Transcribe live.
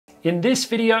In this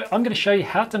video, I'm going to show you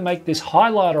how to make this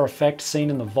highlighter effect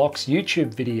seen in the Vox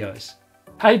YouTube videos.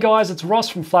 Hey guys, it's Ross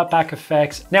from Flatback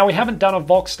Effects. Now we haven't done a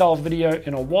Vox style video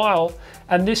in a while,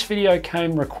 and this video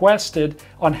came requested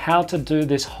on how to do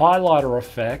this highlighter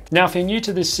effect. Now if you're new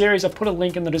to this series, I put a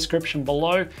link in the description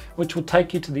below, which will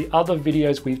take you to the other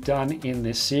videos we've done in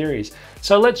this series.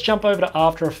 So let's jump over to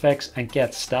After Effects and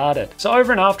get started. So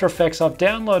over in After Effects, I've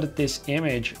downloaded this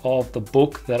image of the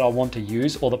book that I want to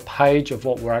use, or the page of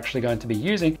what we're actually going to be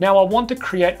using. Now I want to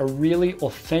create a really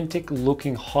authentic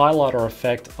looking highlighter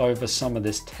effect over some of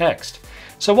this text.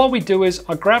 So what we do is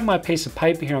I grab my piece of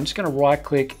paper here. I'm just going to right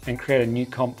click and create a new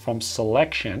comp from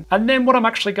selection. And then what I'm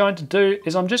actually going to do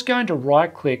is I'm just going to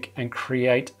right click and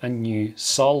create a new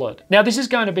solid. Now this is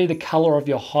going to be the color of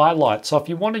your highlight. So if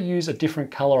you want to use a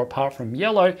different color apart from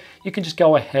yellow, you can just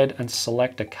go ahead and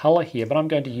select a color here, but I'm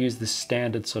going to use this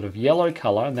standard sort of yellow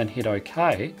color and then hit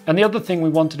OK. And the other thing we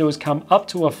want to do is come up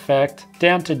to Effect,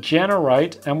 down to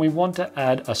Generate, and we want to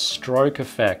add a stroke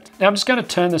effect. Now I'm just going to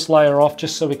turn this layer off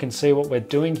just so we can see what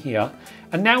we're doing here.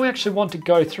 And now we actually want to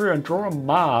go through and draw a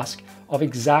mask of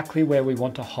exactly where we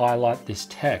want to highlight this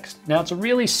text. Now it's a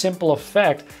really simple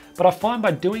effect, but I find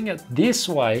by doing it this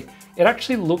way, it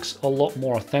actually looks a lot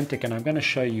more authentic, and I'm going to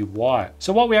show you why.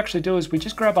 So what we actually do is we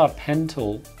just grab our pen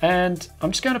tool, and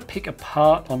I'm just going to pick a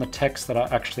part on the text that I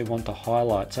actually want to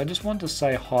highlight. So I just want to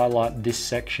say highlight this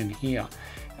section here.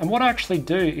 And what I actually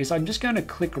do is I'm just going to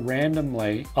click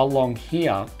randomly along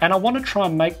here, and I want to try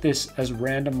and make this as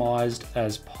randomized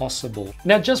as possible.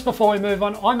 Now, just before we move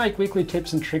on, I make weekly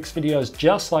tips and tricks videos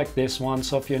just like this one.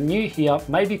 So if you're new here,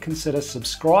 maybe consider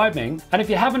subscribing. And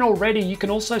if you haven't already, you can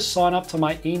also sign up to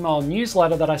my email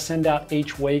newsletter that I send out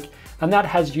each week. And that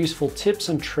has useful tips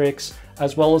and tricks,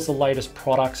 as well as the latest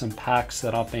products and packs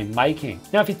that I've been making.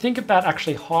 Now, if you think about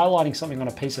actually highlighting something on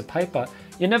a piece of paper,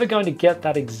 you're never going to get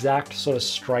that exact sort of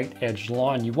straight edge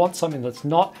line. You want something that's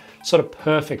not sort of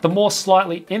perfect. The more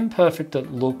slightly imperfect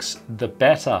it looks, the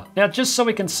better. Now, just so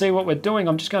we can see what we're doing,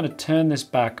 I'm just going to turn this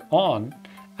back on.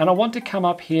 And I want to come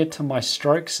up here to my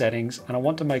stroke settings, and I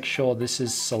want to make sure this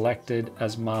is selected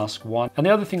as mask 1. And the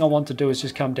other thing I want to do is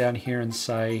just come down here and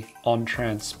say on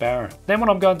transparent. Then what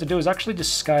I'm going to do is actually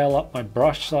just scale up my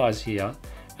brush size here,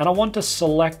 and I want to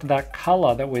select that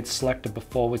color that we'd selected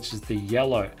before, which is the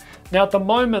yellow. Now at the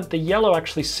moment, the yellow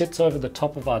actually sits over the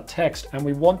top of our text, and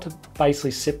we want to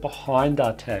basically sit behind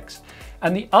our text.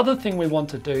 And the other thing we want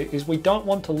to do is we don't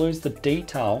want to lose the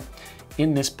detail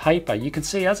in this paper. You can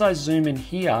see as I zoom in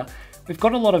here, we've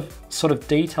got a lot of sort of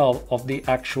detail of the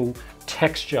actual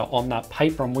texture on that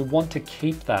paper, and we want to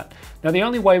keep that. Now the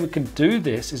only way we can do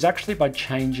this is actually by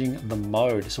changing the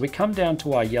mode. So we come down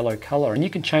to our yellow color, and you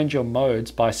can change your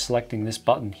modes by selecting this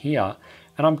button here.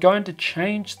 And I'm going to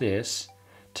change this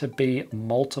to be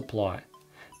multiply.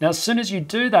 Now as soon as you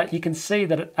do that, you can see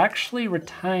that it actually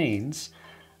retains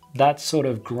that sort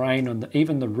of grain on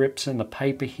even the rips in the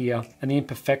paper here and the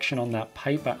imperfection on that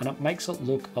paper, and it makes it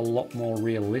look a lot more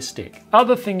realistic.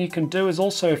 Other thing you can do is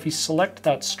also, if you select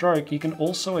that stroke, you can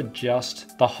also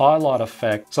adjust the highlight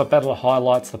effect so it better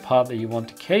highlights the part that you want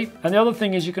to keep. And the other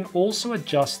thing is you can also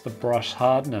adjust the brush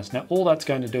hardness. Now all that's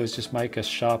going to do is just make a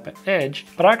sharper edge,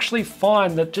 but I actually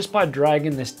find that just by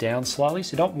dragging this down slightly,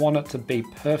 so you don't want it to be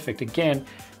perfect. Again,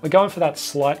 we're going for that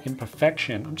slight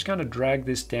imperfection. I'm just going to drag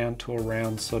this down to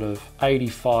around sort of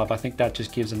 85. I think that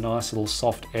just gives a nice little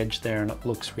soft edge there, and it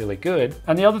looks really good.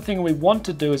 And the other thing we want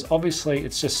to do is, obviously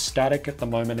it's just static at the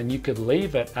moment, and you could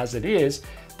leave it as it is,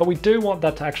 but we do want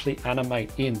that to actually animate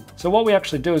in. So what we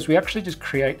actually do is we actually just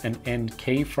create an end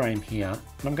keyframe here,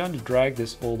 and I'm going to drag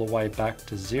this all the way back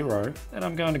to 0, and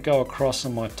I'm going to go across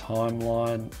on my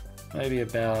timeline, maybe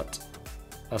about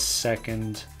a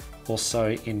second or so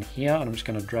in here, and I'm just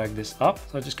going to drag this up.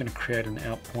 So I'm just going to create an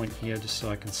out point here just so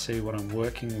I can see what I'm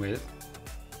working with.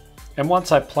 And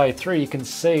once I play through, you can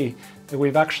see that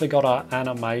we've actually got our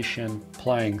animation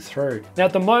playing through. Now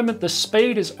at the moment, the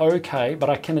speed is okay, but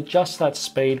I can adjust that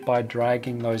speed by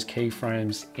dragging those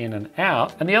keyframes in and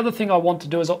out. And the other thing I want to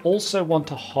do is I also want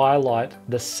to highlight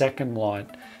the second line.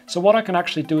 So what I can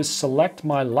actually do is select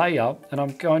my layer, and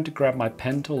I'm going to grab my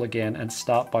pen tool again and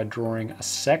start by drawing a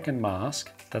second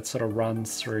mask that sort of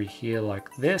runs through here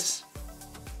like this.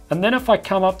 And then if I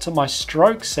come up to my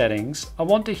stroke settings, I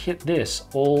want to hit this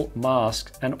all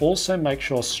mask and also make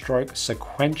sure stroke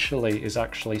sequentially is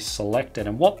actually selected.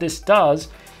 And what this does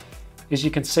is,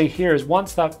 you can see here, is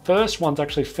once that first one's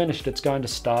actually finished, it's going to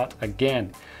start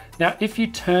again. Now, if you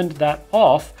turned that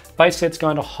off, basically it's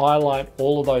going to highlight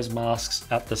all of those masks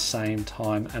at the same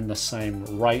time and the same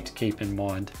rate, keep in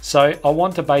mind. So I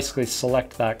want to basically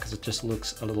select that because it just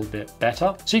looks a little bit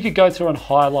better. So you could go through and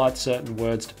highlight certain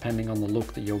words depending on the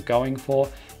look that you're going for.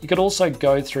 You could also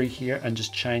go through here and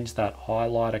just change that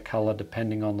highlighter color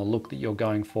depending on the look that you're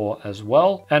going for as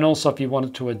well. And also if you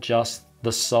wanted to adjust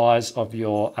the size of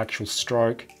your actual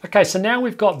stroke. Okay, so now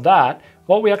we've got that.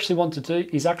 What we actually want to do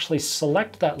is actually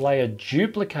select that layer,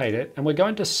 duplicate it, and we're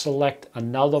going to select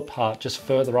another part just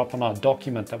further up on our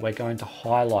document that we're going to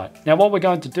highlight. Now what we're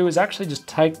going to do is actually just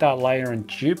take that layer and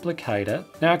duplicate it.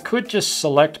 Now I could just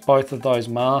select both of those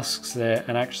masks there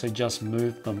and actually just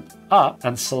move them up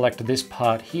and select this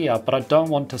part here, but I don't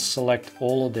want to select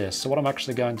all of this. So what I'm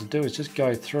actually going to do is just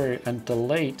go through and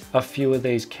delete a few of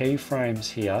these keyframes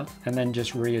here and then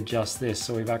just readjust this.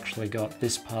 So we've actually got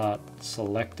this part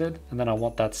selected, and then I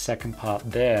want that second part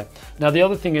there. Now the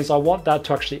other thing is I want that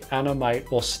to actually animate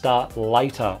or start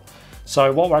later.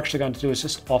 So what we're actually going to do is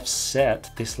just offset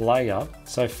this layer.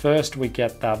 So first we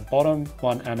get that bottom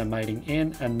one animating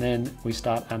in, and then we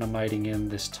start animating in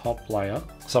this top layer.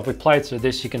 So if we play through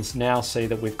this, you can now see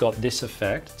that we've got this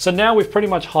effect. So now we've pretty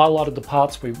much highlighted the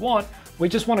parts we want. We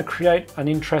just want to create an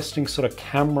interesting sort of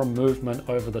camera movement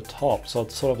over the top. So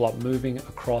it's sort of like moving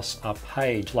across a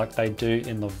page like they do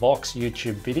in the Vox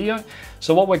YouTube video.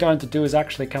 So what we're going to do is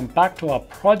actually come back to our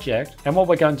project, and what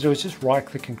we're going to do is just right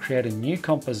click and create a new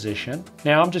composition.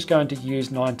 Now I'm just going to use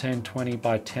 1920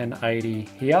 by 1080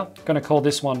 here. I'm going to call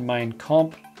this one main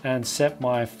comp and set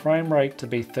my frame rate to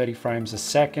be 30 frames a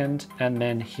second, and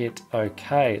then hit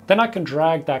OK. Then I can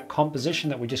drag that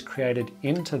composition that we just created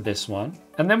into this one.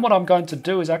 And then what I'm going to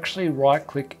do is actually right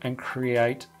click and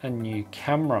create a new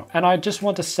camera. And I just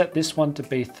want to set this one to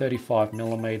be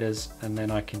 35mm, and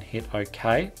then I can hit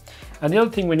OK. And the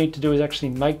other thing we need to do is actually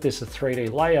make this a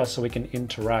 3D layer so we can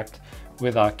interact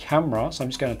with our camera. So I'm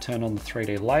just going to turn on the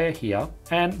 3D layer here.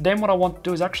 And then what I want to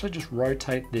do is actually just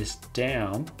rotate this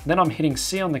down. Then I'm hitting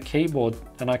C on the keyboard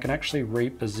and I can actually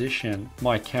reposition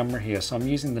my camera here. So I'm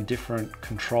using the different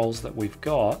controls that we've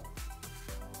got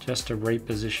just to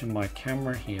reposition my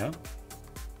camera here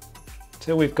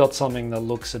till we've got something that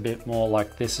looks a bit more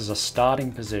like this as a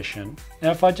starting position. Now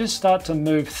if I just start to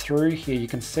move through here, you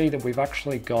can see that we've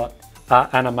actually got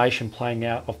animation playing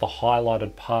out of the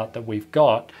highlighted part that we've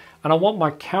got. And I want my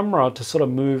camera to sort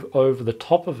of move over the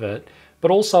top of it,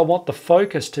 but also I want the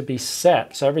focus to be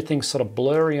set. So everything's sort of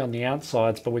blurry on the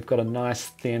outsides, but we've got a nice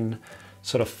thin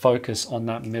sort of focus on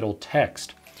that middle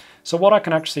text. So what I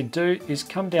can actually do is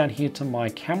come down here to my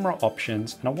camera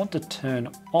options, and I want to turn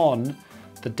on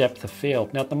the depth of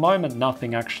field. Now at the moment,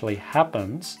 nothing actually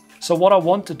happens. So what I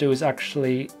want to do is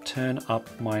actually turn up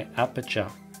my aperture.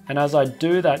 And as I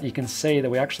do that, you can see that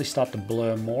we actually start to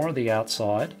blur more of the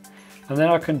outside. And then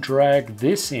I can drag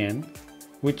this in,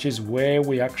 which is where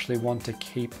we actually want to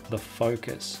keep the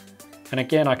focus. And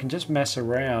again, I can just mess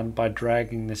around by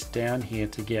dragging this down here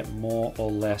to get more or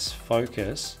less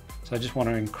focus. So I just want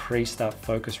to increase that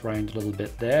focus range a little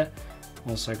bit there.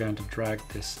 I'm also going to drag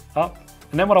this up.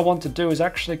 And then what I want to do is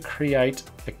actually create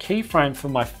a keyframe for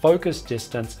my focus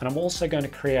distance. And I'm also going to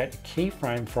create a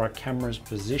keyframe for our camera's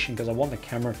position because I want the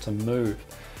camera to move.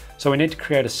 So we need to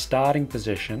create a starting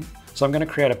position. So I'm going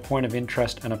to create a point of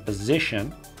interest and a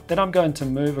position. Then I'm going to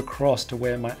move across to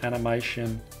where my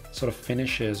animation sort of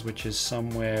finishes, which is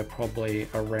somewhere probably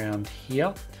around here.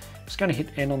 I'm just going to hit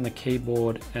N on the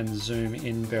keyboard and zoom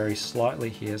in very slightly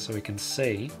here so we can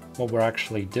see what we're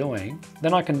actually doing.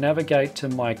 Then I can navigate to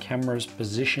my camera's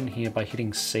position here by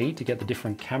hitting C to get the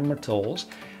different camera tools.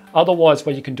 Otherwise,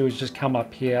 what you can do is just come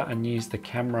up here and use the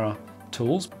camera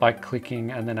tools by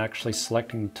clicking and then actually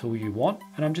selecting the tool you want.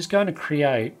 And I'm just going to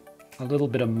create a little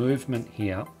bit of movement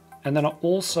here. And then I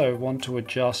also want to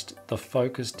adjust the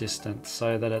focus distance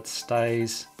so that it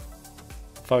stays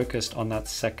focused on that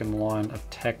second line of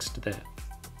text there.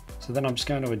 So then I'm just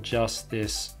going to adjust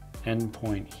this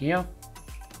endpoint here.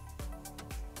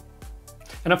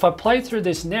 And if I play through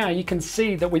this now, you can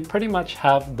see that we pretty much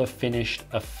have the finished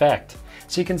effect.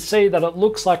 So you can see that it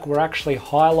looks like we're actually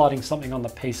highlighting something on the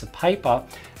piece of paper,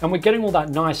 and we're getting all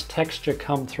that nice texture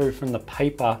come through from the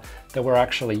paper that we're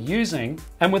actually using.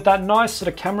 And with that nice sort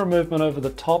of camera movement over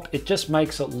the top, it just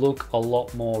makes it look a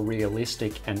lot more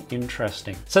realistic and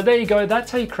interesting. So there you go,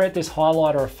 that's how you create this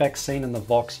highlighter effect seen in the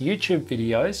Vox YouTube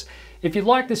videos. If you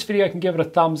like this video, you can give it a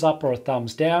thumbs up or a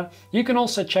thumbs down. You can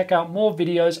also check out more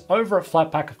videos over at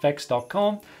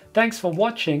flatpackeffects.com. Thanks for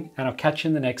watching, and I'll catch you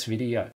in the next video.